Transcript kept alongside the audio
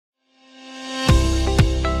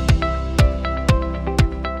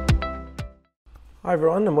Hi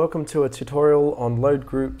everyone, and welcome to a tutorial on load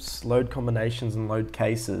groups, load combinations and load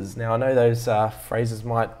cases. Now I know those phrases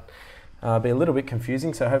might be a little bit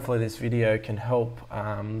confusing, so hopefully this video can help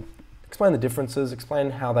explain the differences,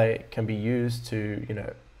 explain how they can be used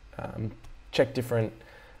to check different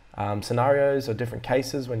scenarios or different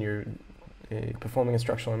cases when you're performing a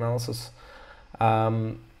structural analysis.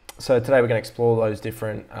 So today we're going to explore those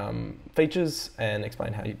different features and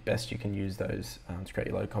explain how best you can use those to create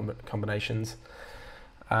your load combinations.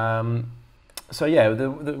 So yeah,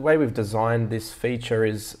 the way we've designed this feature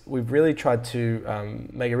is we've really tried to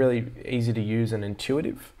make it really easy to use and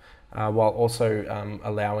intuitive, while also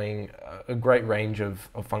allowing a great range of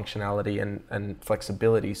functionality and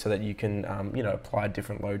flexibility so that you can apply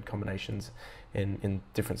different load combinations in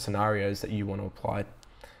different scenarios that you want to apply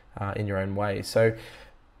in your own way. So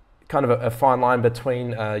kind of a fine line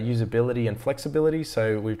between usability and flexibility.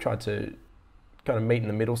 So we've tried to kind of meet in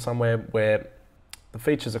the middle somewhere where the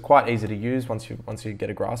features are quite easy to use once you get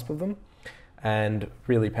a grasp of them, and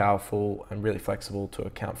really powerful and really flexible to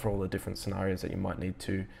account for all the different scenarios that you might need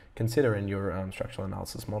to consider in your structural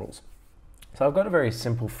analysis models. So I've got a very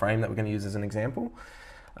simple frame that we're going to use as an example,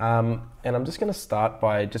 and I'm just going to start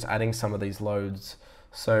by just adding some of these loads.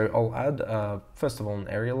 So I'll add first of all an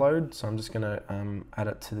area load. So I'm just going to add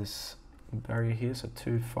it to this barrier here. So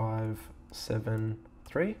 2, 5, 7,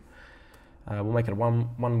 3. We'll make it a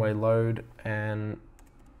one-way load, and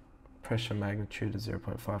pressure magnitude is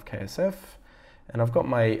 0.5 KSF. And I've got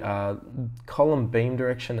my column beam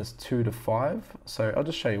direction as 2 to 5. So I'll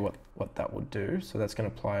just show you what that would do. So that's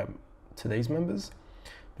going to apply to these members.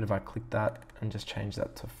 But if I click that and just change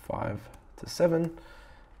that to 5 to 7,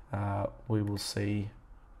 we will see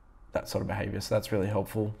that sort of behavior. So that's really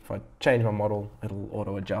helpful. If I change my model, it'll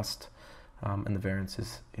auto adjust, and the variance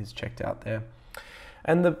is checked out there.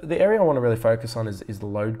 And the area I want to really focus on is the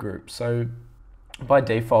load group. So by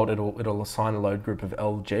default, it'll assign a load group of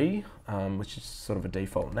LG, which is sort of a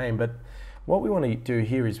default name. But what we want to do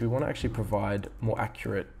here is we want to actually provide more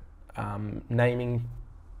accurate naming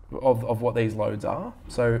of what these loads are.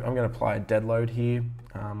 So I'm going to apply a dead load here.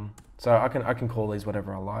 So I can call these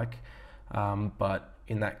whatever I like. But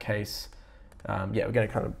in that case, yeah, we're going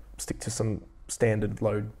to kind of stick to some standard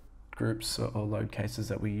load groups or load cases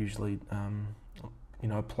that we usually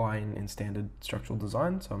apply in standard structural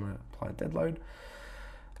design. So I'm going to apply a dead load.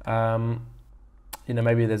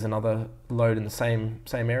 Maybe there's another load in the same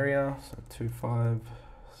area. So 2, 5,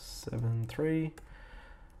 7, 3.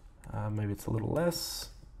 Maybe it's a little less.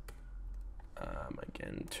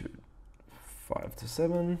 Again, 2, 5 to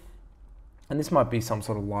 7. And this might be some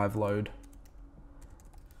sort of live load.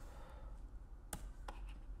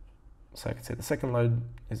 So I can see the second load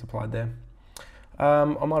is applied there. I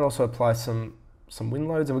might also apply some wind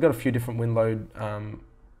loads, and we've got a few different wind load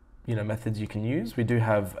methods you can use. We do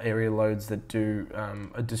have area loads that do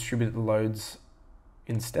distributed loads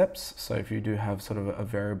in steps. So if you do have sort of a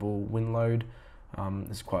variable wind load,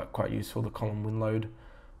 it's quite useful, the column wind load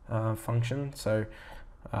function. So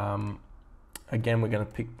again, we're going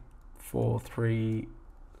to pick 4, 3,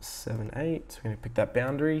 7, 8. So we're going to pick that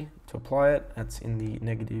boundary to apply it. That's in the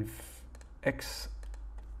negative X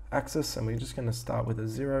axis, and we're just going to start with a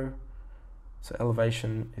 0. So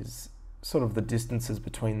elevation is sort of the distances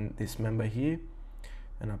between this member here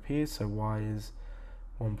and up here. So Y is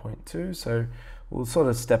 1.2. So we'll sort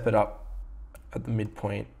of step it up at the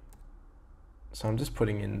midpoint. So I'm just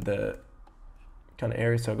putting in the kind of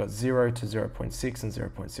area. So I've got 0 to 0.6 and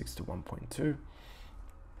 0.6 to 1.2.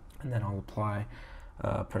 And then I'll apply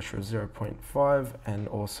pressure of 0.5 and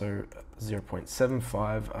also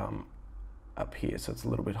 0.75 up here. So it's a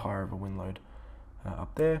little bit higher of a wind load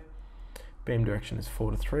up there. Beam direction is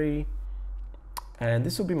 4 to 3, and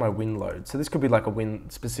this will be my wind load. So this could be like a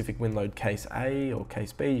specific wind load case A or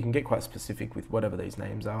case B. You can get quite specific with whatever these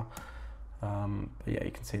names are. But yeah, you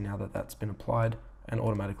can see now that that's been applied and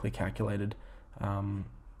automatically calculated.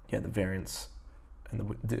 Yeah, the variance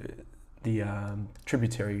and the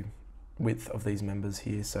tributary width of these members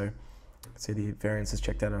here. So you can see the variance is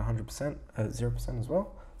checked out at 100%, 0% as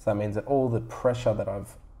well. So that means that all the pressure that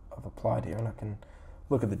I've applied here, and I can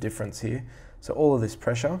look at the difference here. So all of this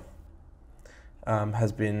pressure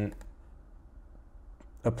has been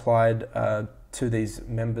applied to these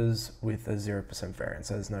members with a 0% variance.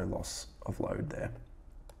 So there's no loss of load there.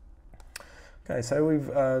 Okay, so we've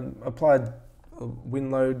applied a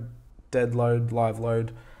wind load, dead load, live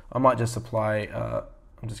load. I might just apply,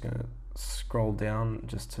 I'm just going to scroll down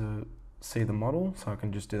just to see the model. So I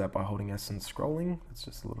can just do that by holding S and scrolling. It's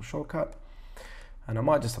just a little shortcut. And I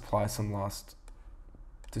might just apply some last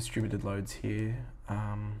distributed loads here.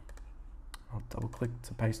 I'll double click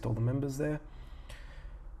to paste all the members there.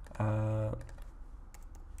 And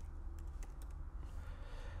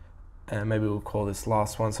maybe we'll call this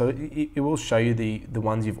last one. So it will show you the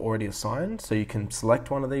ones you've already assigned. So you can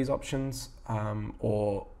select one of these options,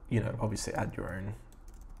 or obviously add your own.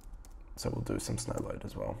 So we'll do some snow load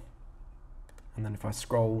as well. And then if I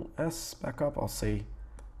scroll S back up, I'll see,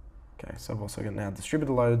 okay, so I've also got now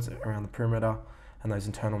distributor loads around the perimeter and those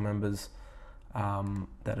internal members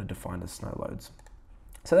that are defined as snow loads.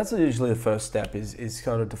 So that's usually the first step, is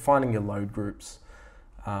kind of defining your load groups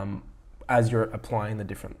as you're applying the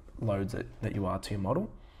different loads that you are to your model.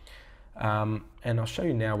 And I'll show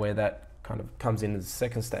you now where that kind of comes in as the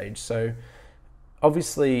second stage. So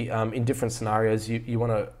obviously in different scenarios, you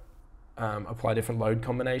want to apply different load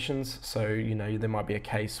combinations. So there might be a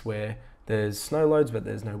case where there's snow loads but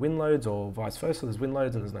there's no wind loads, or vice versa, there's wind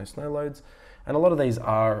loads and there's no snow loads. And a lot of these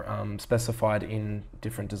are specified in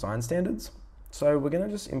different design standards. So we're going to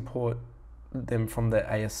just import them from the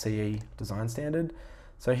ASCE design standard.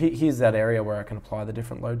 So here's that area where I can apply the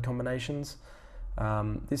different load combinations.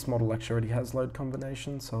 This model actually already has load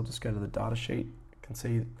combinations, so I'll just go to the data sheet. You can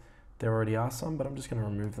see there already are some, but I'm just going to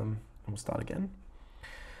remove them and we'll start again.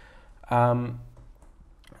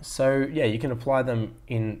 So yeah, you can apply them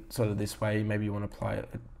in sort of this way. Maybe you want to apply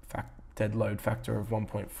a dead load factor of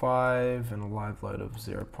 1.5 and a live load of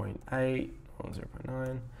 0.8 or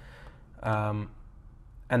 0.9.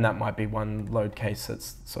 And that might be one load case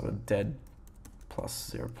that's sort of dead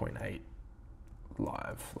plus 0.8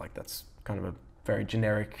 live. Like that's kind of a very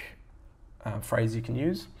generic phrase you can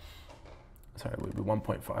use. So it would be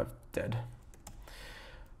 1.5 dead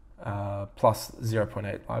plus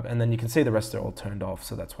 0.8 live. And then you can see the rest are all turned off,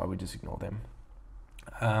 so that's why we just ignore them.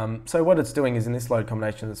 So what it's doing is in this load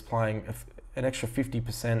combination, it's applying an extra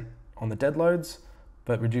 50% on the dead loads,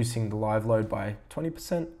 but reducing the live load by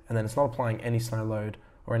 20%. And then it's not applying any snow load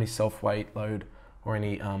or any self-weight load or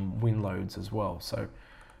any wind loads as well. So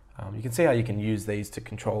you can see how you can use these to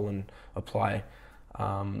control and apply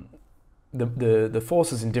the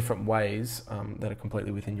forces in different ways that are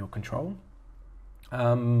completely within your control.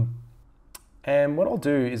 And what I'll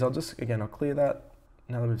do is I'll clear that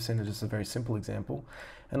now that we've seen just a very simple example,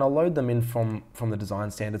 and I'll load them in from the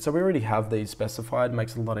design standard. So we already have these specified,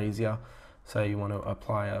 makes it a lot easier. So you want to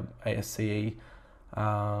apply a ASCE,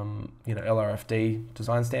 LRFD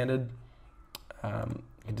design standard. You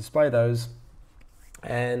can display those,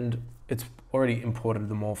 and it's already imported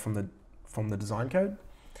them all from the design code.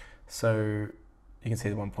 So you can see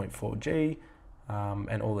the 1.4G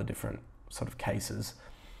and all the different sort of cases.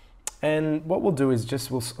 And what we'll do is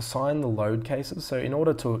we'll assign the load cases. So in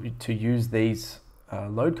order to use these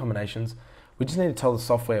load combinations, we just need to tell the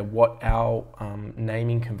software what our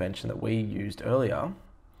naming convention that we used earlier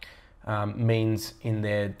means in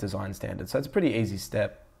their design standard. So it's a pretty easy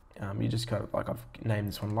step. You just kind of, like, I've named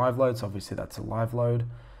this one live load, so obviously that's a live load.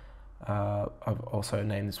 I've also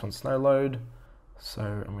named this one snow load, so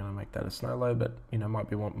I'm going to make that a snow load, but might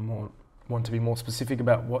be want to be more specific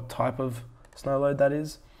about what type of snow load that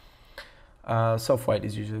is. Self-weight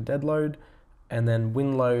is usually a dead load, and then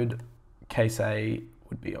wind load, case A,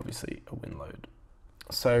 would be obviously a wind load.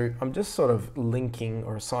 So I'm just sort of linking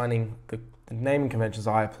or assigning the naming conventions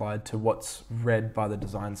I applied to what's read by the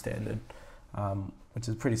design standard, which is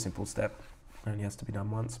a pretty simple step. It only has to be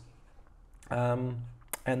done once. And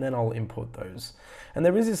then I'll import those. And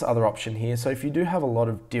there is this other option here. So if you do have a lot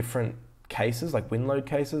of different cases, like wind load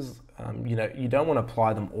cases, you don't want to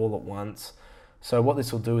apply them all at once. So what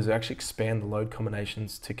this will do is actually expand the load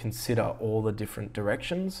combinations to consider all the different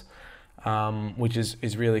directions, which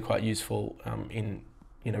is really quite useful in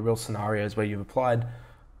real scenarios where you've applied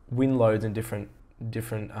wind loads in different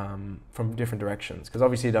from different directions. Because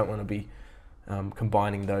obviously you don't want to be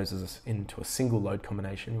combining those into a single load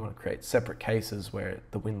combination. You want to create separate cases where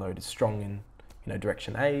the wind load is strong in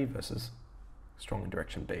direction A versus strong in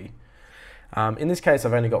direction B. In this case,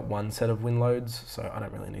 I've only got one set of wind loads, so I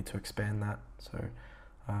don't really need to expand that. So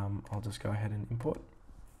I'll just go ahead and import.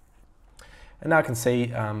 And now I can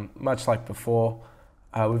see, much like before,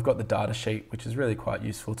 we've got the data sheet, which is really quite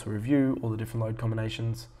useful to review all the different load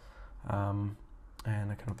combinations, and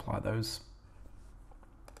I can apply those.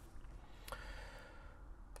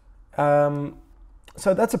 So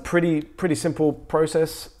that's a pretty simple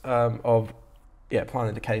process of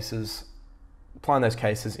applying those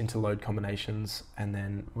cases into load combinations, and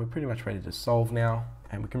then we're pretty much ready to solve now,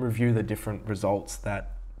 and we can review the different results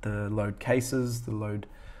that the load cases, the load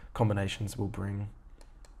combinations will bring.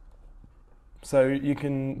 So you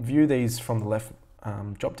can view these from the left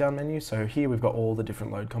drop-down menu. So here we've got all the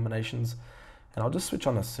different load combinations, and I'll just switch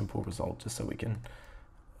on a simple result just so we can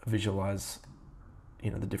visualize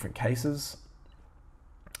the different cases.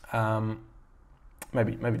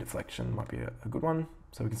 Maybe deflection might be a good one.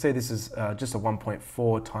 So we can see this is just a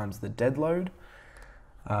 1.4 times the dead load,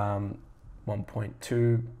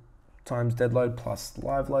 1.2 times dead load plus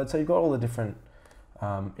live load. So you've got all the different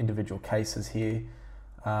individual cases here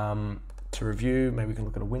to review. Maybe we can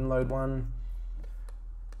look at a wind load one.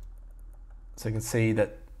 So you can see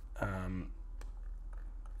that,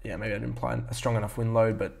 yeah, maybe I didn't apply a strong enough wind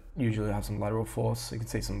load, but usually I have some lateral force. So you can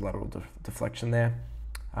see some lateral deflection there.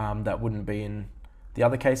 That wouldn't be in the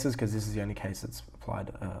other cases because this is the only case that's applied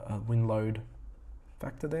a wind load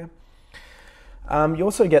factor there. You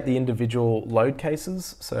also get the individual load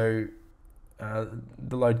cases. So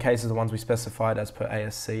the load cases are the ones we specified as per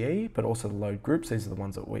ASCE, but also the load groups. These are the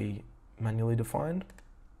ones that we manually defined.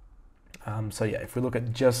 So yeah, if we look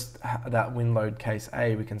at just that wind load case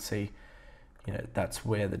A, we can see, you know, that's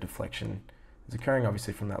where the deflection is occurring,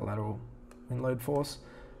 obviously from that lateral wind load force.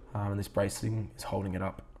 And this bracing is holding it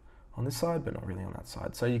up on this side, but not really on that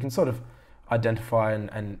side. So you can sort of identify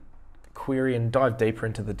and query and dive deeper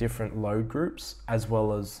into the different load groups, as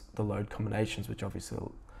well as the load combinations, which obviously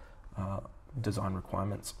are design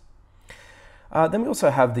requirements. Then we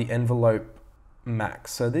also have the envelope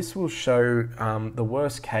max. So this will show the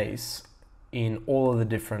worst case in all of the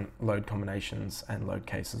different load combinations and load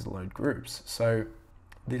cases, load groups. So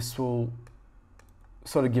this will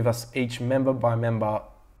sort of give us each member by member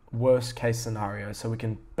worst case scenario, so we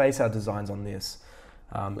can base our designs on this.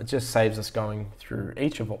 It just saves us going through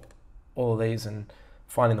each of all of these and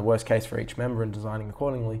finding the worst case for each member and designing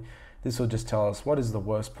accordingly. This will just tell us what is the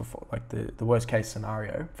worst, the worst case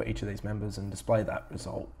scenario for each of these members and display that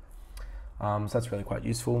result. So that's really quite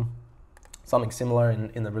useful. Something similar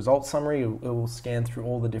in the results summary, it will scan through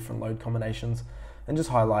all the different load combinations and just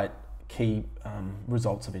highlight key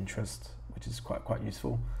results of interest, which is quite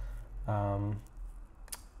useful.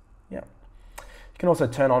 Yeah. You can also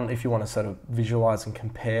turn on, if you want to sort of visualize and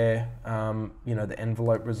compare, you know, the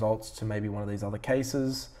envelope results to maybe one of these other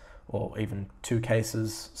cases, or even two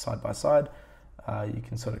cases side by side. You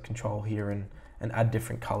can sort of control here and add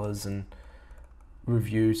different colors and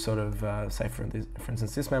review sort of, say for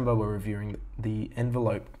instance, this member, we're reviewing the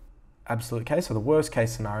envelope absolute case, so the worst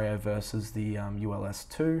case scenario versus the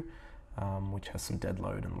ULS2, which has some dead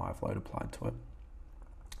load and live load applied to it.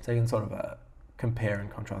 So you can sort of compare and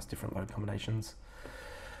contrast different load combinations.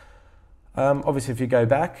 Obviously, if you go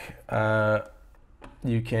back,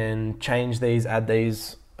 you can change these, add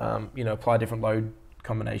these, you know, apply different load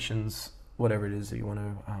combinations, whatever it is that you want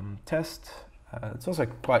to test. It's also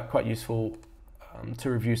quite useful to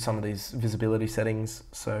review some of these visibility settings.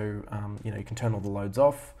 So, you know, you can turn all the loads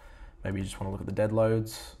off. Maybe you just want to look at the dead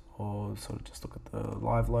loads, or sort of just look at the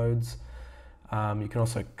live loads. You can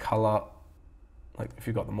also color, like if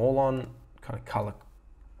you've got them all on, kind of color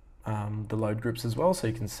the load groups as well, so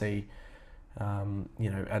you can see, you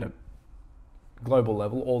know, at a global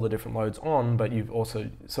level all the different loads on, but you've also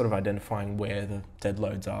sort of identifying where the dead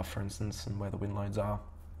loads are, for instance, and where the wind loads are.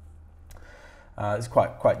 It's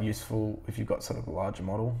quite useful if you've got sort of a larger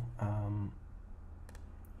model.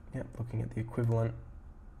 Yeah, looking at the equivalent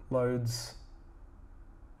loads.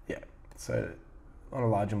 Yeah, so on a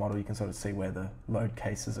larger model you can sort of see where the load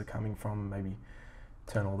cases are coming from. Maybe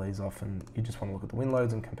turn all these off and you just want to look at the wind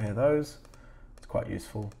loads and compare those. It's quite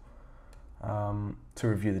useful to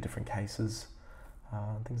review the different cases,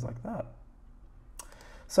 things like that.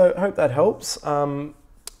 So I hope that helps.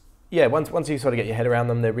 Yeah, once you sort of get your head around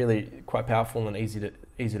them, they're really quite powerful and easy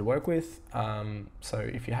to work with. So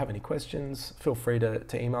if you have any questions, feel free to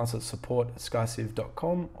email us at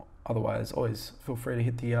support@skyciv.com. Otherwise, always feel free to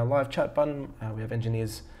hit the live chat button. We have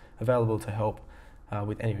engineers available to help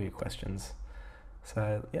with any of your questions.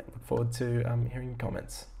 So yeah, look forward to hearing your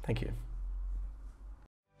comments. Thank you.